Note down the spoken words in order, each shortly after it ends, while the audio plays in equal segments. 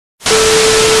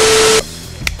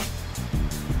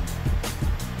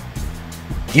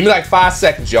Give me like 5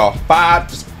 seconds, y'all. 5,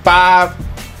 just 5,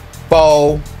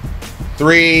 4,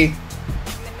 3,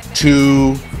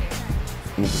 2,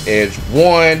 edge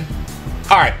 1.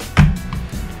 All right.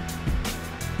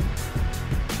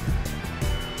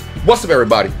 What's up,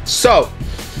 everybody? So,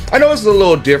 I know it's a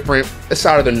little different. It's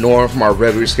out of the norm from our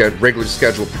regular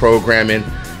scheduled programming.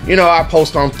 You know, I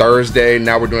post on Thursday.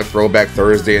 Now we're doing Throwback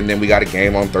Thursday, and then we got a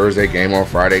game on Thursday, game on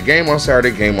Friday, game on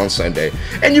Saturday, game on Sunday.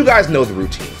 And you guys know the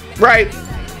routine, right?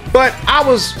 But I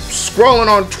was scrolling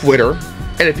on Twitter,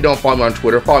 and if you don't follow me on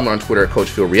Twitter, follow me on Twitter at Coach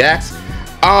Phil Reacts.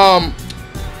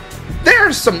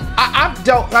 There's some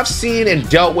I've seen and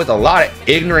dealt with a lot of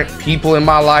ignorant people in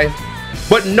my life,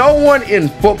 but no one in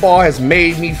football has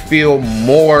made me feel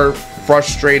more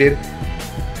frustrated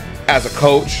as a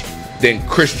coach than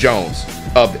Chris Jones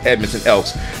of the Edmonton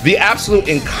Elks. The absolute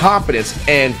incompetence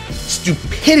and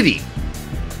stupidity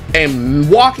and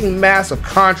walking mass of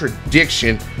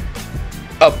contradiction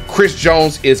of Chris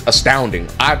Jones is astounding.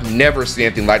 I've never seen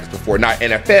anything like this before. Not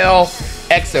NFL,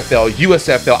 XFL,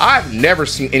 USFL. I've never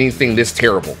seen anything this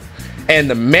terrible. And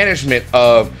the management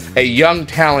of a young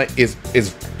talent is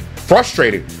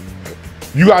frustrating.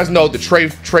 You guys know the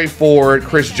Trey Ford,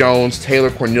 Chris Jones, Taylor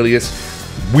Cornelius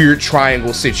weird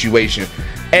triangle situation.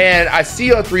 And I see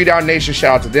a 3 Down Nation,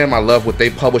 shout out to them. I love what they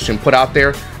publish and put out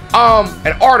there.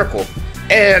 An article.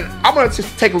 And I'm going to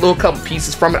take a little couple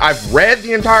pieces from it. I've read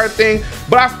the entire thing,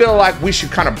 but I feel like we should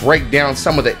kind of break down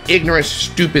some of the ignorant,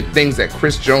 stupid things that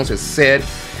Chris Jones has said.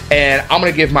 And I'm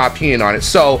going to give my opinion on it.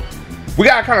 So we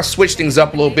got to kind of switch things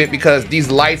up a little bit because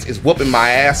these lights is whooping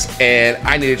my ass and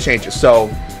I need to change it. So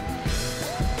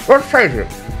let's change it.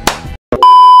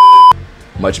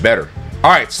 Much better.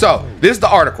 All right, so this is the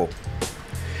article.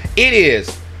 It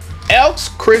is Elks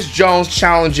Chris Jones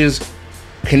challenges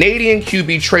Canadian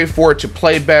QB Trey Ford to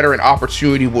play better and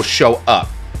opportunity will show up.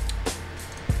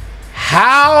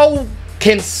 How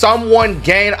can someone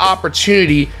gain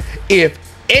opportunity if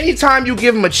anytime you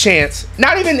give him a chance,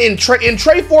 not even in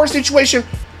Trey Ford's situation,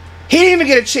 he didn't even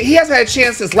get a chance. He hasn't had a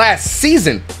chance since last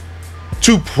season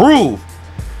to prove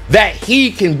that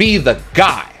he can be the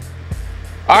guy.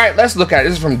 All right, let's look at it.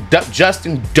 This is from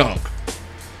Justin Dunk.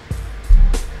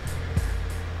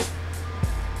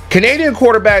 Canadian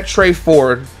quarterback Trey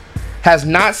Ford has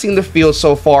not seen the field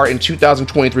so far in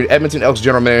 2023. Edmonton Elks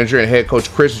general manager and head coach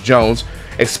Chris Jones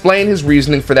explained his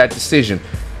reasoning for that decision.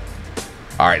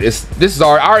 All right, this is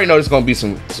I already know there's going to be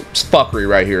some fuckery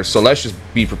right here, so let's just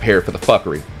be prepared for the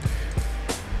fuckery.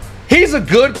 He's a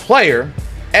good player,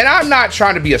 and I'm not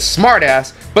trying to be a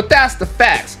smartass, but that's the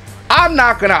facts. I'm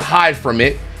not going to hide from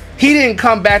it. He didn't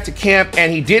come back to camp,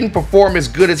 and he didn't perform as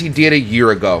good as he did a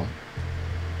year ago.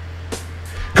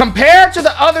 Compared to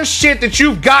the other shit that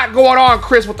you've got going on,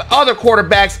 Chris, with the other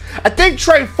quarterbacks, I think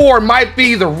Trey Ford might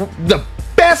be the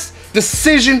best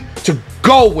decision to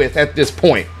go with at this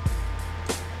point.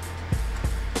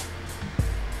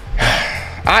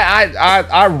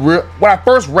 When I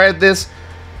first read this,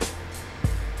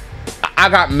 I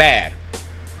got mad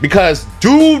because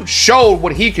dude showed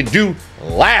what he could do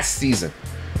last season.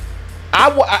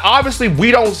 Obviously,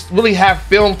 we don't really have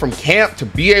film from camp to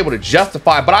be able to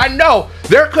justify, but I know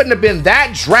there couldn't have been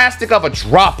that drastic of a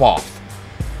drop-off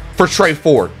for Trey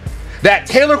Ford. That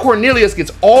Taylor Cornelius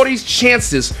gets all these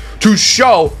chances to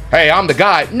show, hey, I'm the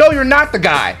guy. No, you're not the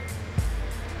guy.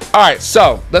 All right,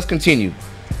 so let's continue.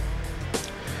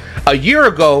 A year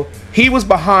ago, he was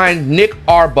behind Nick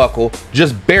Arbuckle,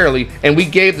 just barely, and we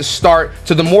gave the start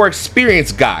to the more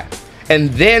experienced guy. And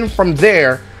then from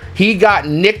there, he got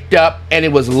nicked up and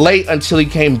it was late until he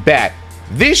came back.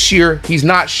 This year, he's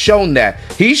not shown that.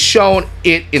 He's shown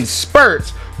it in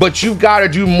spurts, but you've got to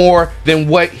do more than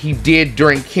what he did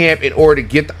during camp in order to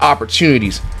get the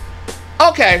opportunities.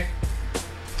 Okay.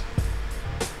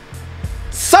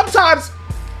 Sometimes,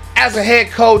 as a head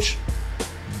coach,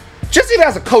 just even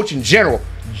as a coach in general,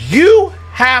 you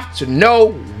have to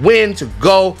know when to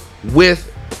go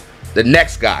with the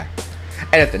next guy.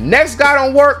 And if the next guy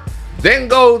don't work, then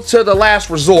go to the last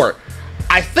resort.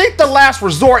 I think the last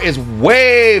resort is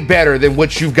way better than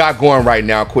what you've got going right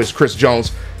now, Chris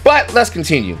Jones. But let's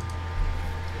continue.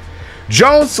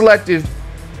 Jones selected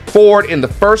Ford in the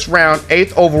first round,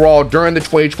 8th overall during the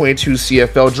 2022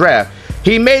 CFL draft.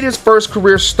 He made his first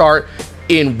career start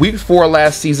in week 4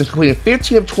 last season, completing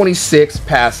 15 of 26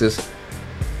 passes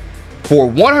for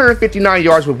 159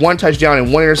 yards with 1 touchdown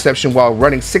and 1 interception while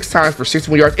running 6 times for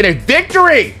 61 yards in a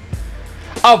victory.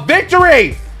 A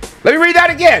victory! Let me read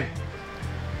that again.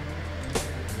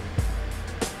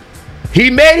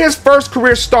 He made his first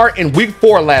career start in week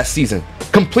 4 last season,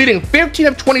 completing 15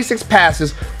 of 26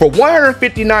 passes for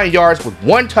 159 yards with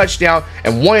 1 touchdown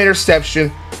and 1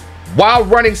 interception while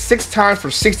running 6 times for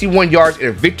 61 yards in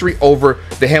a victory over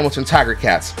the Hamilton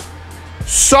Tigercats.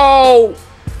 So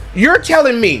you're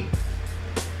telling me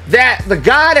that the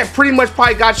guy that pretty much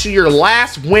probably got you your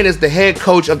last win as the head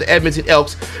coach of the Edmonton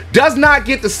Elks does not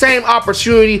get the same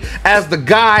opportunity as the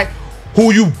guy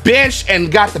who you benched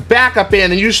and got the backup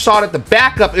in, and you saw that the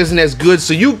backup isn't as good,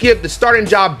 so you give the starting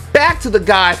job back to the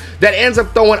guy that ends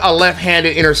up throwing a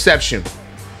left-handed interception.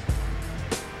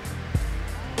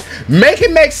 Make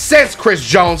it make sense, Chris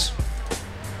Jones.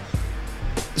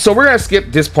 So we're gonna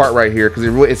skip this part right here because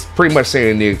it's pretty much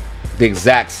saying the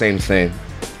exact same thing.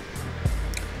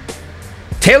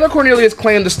 Taylor Cornelius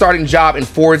claimed the starting job in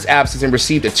Ford's absence and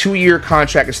received a 2-year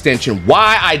contract extension.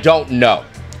 Why, I don't know.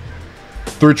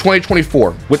 Through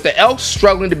 2024. With the Elks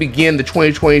struggling to begin the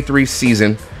 2023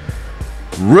 season,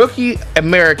 rookie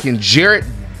American Jarrett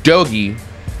Doege,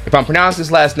 if I'm pronouncing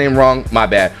his last name wrong, my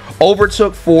bad,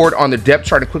 overtook Ford on the depth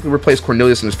chart and quickly replaced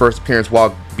Cornelius in his first appearance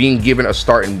while being given a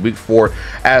start in week 4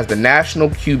 as the national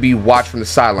QB watched from the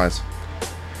sidelines.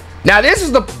 Now this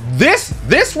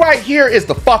right here is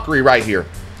the fuckery right here.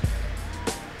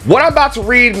 What I'm about to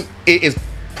read is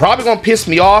probably gonna piss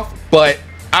me off, but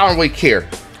I don't really care.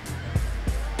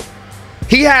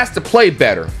 He has to play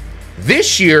better.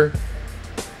 This year,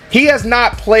 he has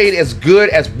not played as good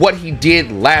as what he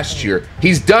did last year.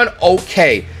 He's done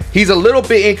okay. He's a little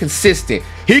bit inconsistent.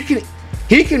 He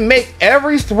can make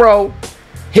every throw.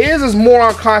 His is more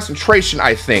on concentration,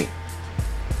 I think.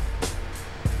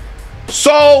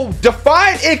 So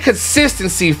define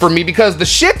inconsistency for me, because the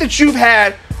shit that you've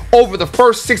had over the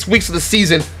first 6 weeks of the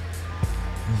season,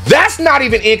 that's not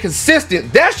even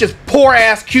inconsistent. That's just poor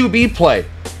ass QB play.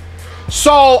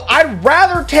 So I'd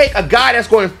rather take a guy that's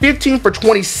going 15 for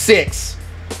 26.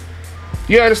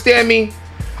 You understand me?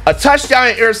 A touchdown,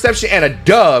 an interception, and a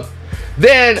dub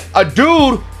than a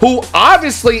dude who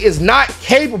obviously is not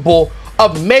capable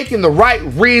of making the right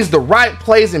reads, the right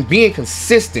plays, and being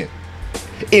consistent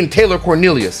in Taylor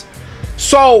Cornelius.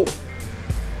 So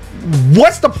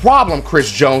what's the problem, Chris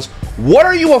Jones? What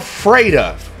are you afraid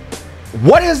of?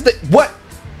 What is the, what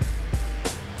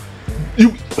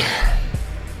you...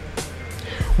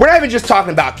 We're not even just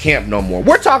talking about camp no more.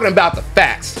 We're talking about the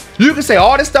facts. You can say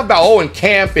all this stuff about in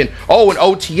camp and in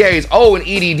OTAs, in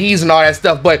EDDs and all that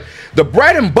stuff, but the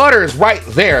bread and butter is right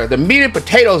there. The meat and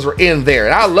potatoes are in there.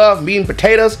 And I love meat and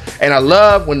potatoes, and I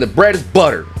love when the bread is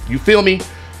buttered. You feel me?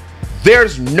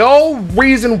 There's no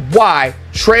reason why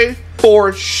Trey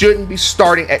Ford shouldn't be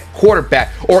starting at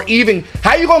quarterback, or even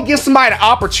how you gonna give somebody an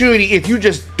opportunity if you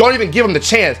just don't even give them the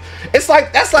chance? It's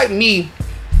like, that's like me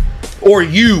or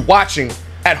you watching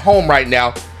at home right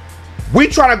now. We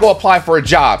trying to go apply for a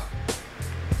job,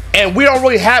 and we don't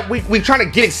really have, we trying to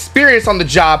get experience on the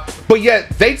job, but yet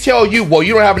they tell you, well,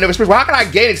 you don't have enough experience. Well, how can I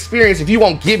gain experience if you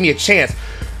won't give me a chance?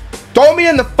 Throw me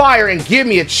in the fire and give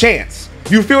me a chance.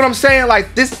 You feel what I'm saying?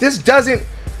 Like, this doesn't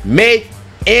make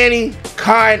any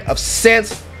kind of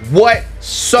sense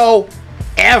whatsoever.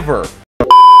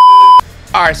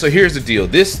 All right, so here's the deal.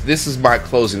 This is my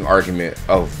closing argument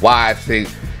of why I think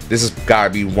this has got to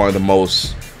be one of the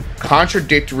most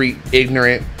contradictory,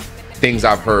 ignorant things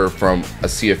I've heard from a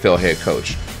CFL head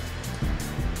coach.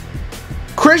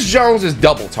 Chris Jones is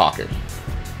double talking.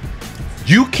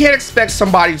 You can't expect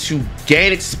somebody to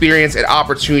gain experience and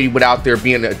opportunity without there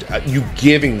being you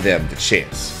giving them the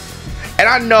chance. And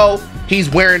I know he's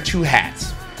wearing 2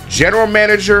 hats, general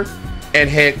manager and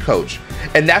head coach.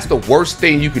 And that's the worst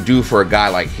thing you could do for a guy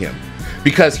like him,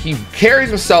 because he carries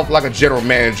himself like a general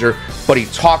manager, but he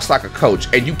talks like a coach,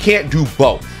 and you can't do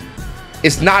both.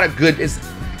 It's not a good,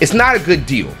 it's not a good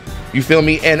deal. You feel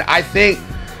me? And I think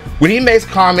when he makes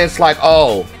comments like,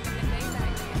 oh,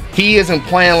 he isn't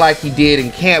playing like he did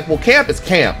in camp. Well, camp is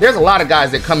camp. There's a lot of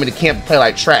guys that come into camp and play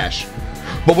like trash.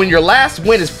 But when your last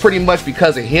win is pretty much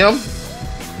because of him,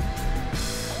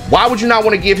 why would you not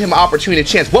want to give him an opportunity, a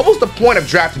chance? What was the point of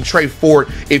drafting Trey Ford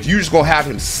if you're just going to have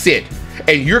him sit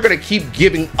and you're going to keep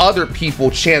giving other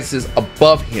people chances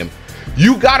above him?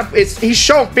 You got to, he's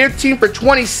shown 15 for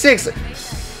 26,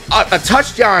 a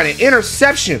touchdown, an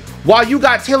interception, while you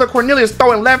got Taylor Cornelius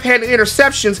throwing left-handed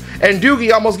interceptions and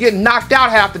Doege almost getting knocked out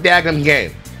half the daggum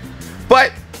game.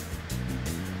 But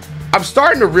I'm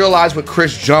starting to realize with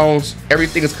Chris Jones,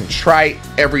 everything is contrite,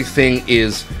 everything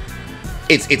is,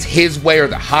 it's his way or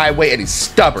the highway, and he's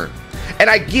stubborn. And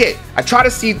I try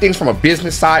to see things from a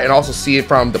business side and also see it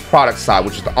from the product side,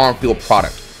 which is the on-field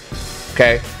product,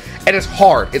 okay? And it's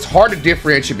hard to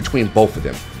differentiate between both of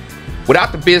them.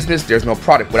 Without the business, there's no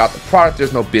product. Without the product,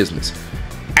 there's no business.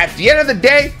 At the end of the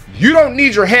day, you don't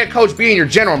need your head coach being your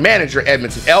general manager,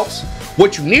 Edmonton Elks.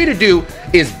 What you need to do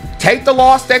is take the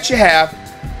loss that you have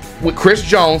with Chris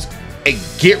Jones and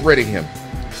get rid of him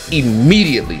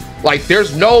immediately. Like,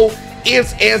 there's no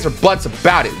ifs, ands, or buts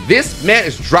about it. This man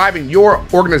is driving your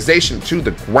organization to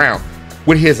the ground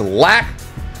with his lack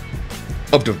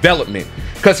of development,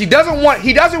 because he doesn't want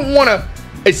to,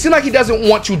 it seems like he doesn't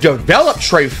want to develop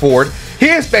Tre Ford. He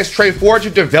expects Tre Ford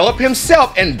to develop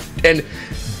himself and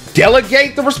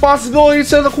delegate the responsibility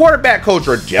to the quarterback coach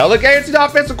or delegate it to the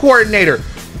offensive coordinator.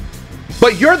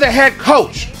 But you're the head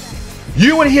coach.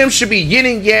 You and him should be yin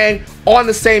and yang, on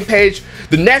the same page.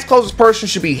 The next closest person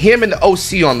should be him and the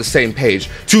OC on the same page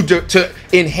to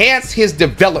enhance his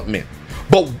development.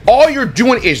 But all you're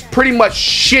doing is pretty much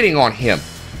shitting on him.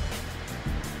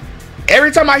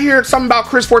 Every time I hear something about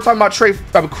Chris Ford talking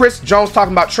about Chris Jones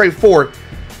talking about Tre Ford,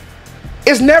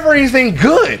 it's never anything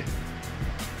good,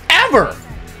 ever.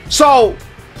 So,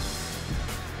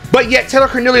 but yet Taylor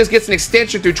Cornelius gets an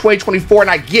extension through 2024,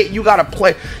 and I get you gotta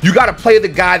play the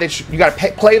guy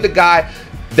that play the guy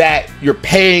that you're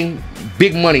paying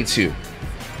big money to,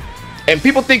 and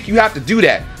people think you have to do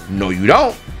that. No, you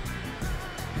don't.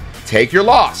 Take your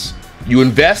loss. You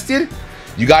invested.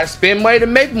 You got to spend money to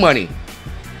make money.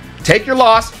 Take your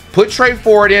loss. Put Tre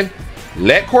Ford in.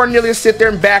 Let Cornelius sit there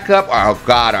and back up. Oh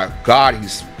God,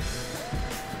 he's.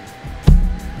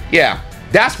 Yeah,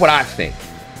 that's what I think.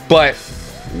 But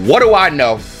what do I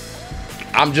know?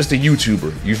 I'm just a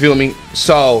YouTuber. You feel me?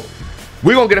 So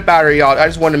we're gonna get up out of here, y'all. I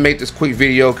just wanted to make this quick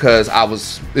video because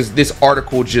this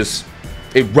article just,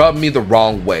 it rubbed me the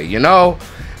wrong way, you know?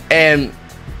 And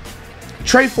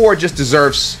Tre Ford just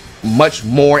deserves much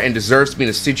more and deserves to be in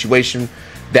a situation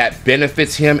that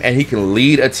benefits him and he can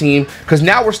lead a team, because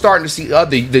now we're starting to see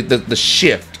the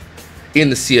shift in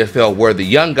the CFL where the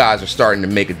young guys are starting to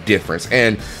make a difference.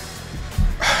 And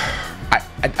I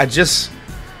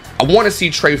want to see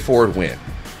Tre Ford win.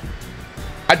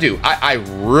 I do. I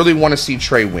really want to see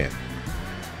Tre win.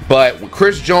 But with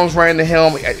Chris Jones running the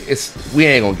helm, we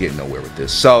ain't gonna get nowhere with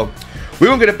this. So we're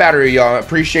gonna get up out of here, y'all. I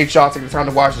appreciate y'all taking the time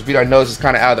to watch this video. I know this is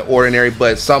kind of out of the ordinary,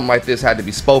 but something like this had to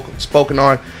be spoken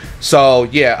on. So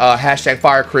yeah, hashtag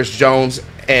fire Chris Jones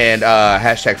and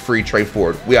hashtag free Tre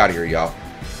Ford. We out of here, y'all.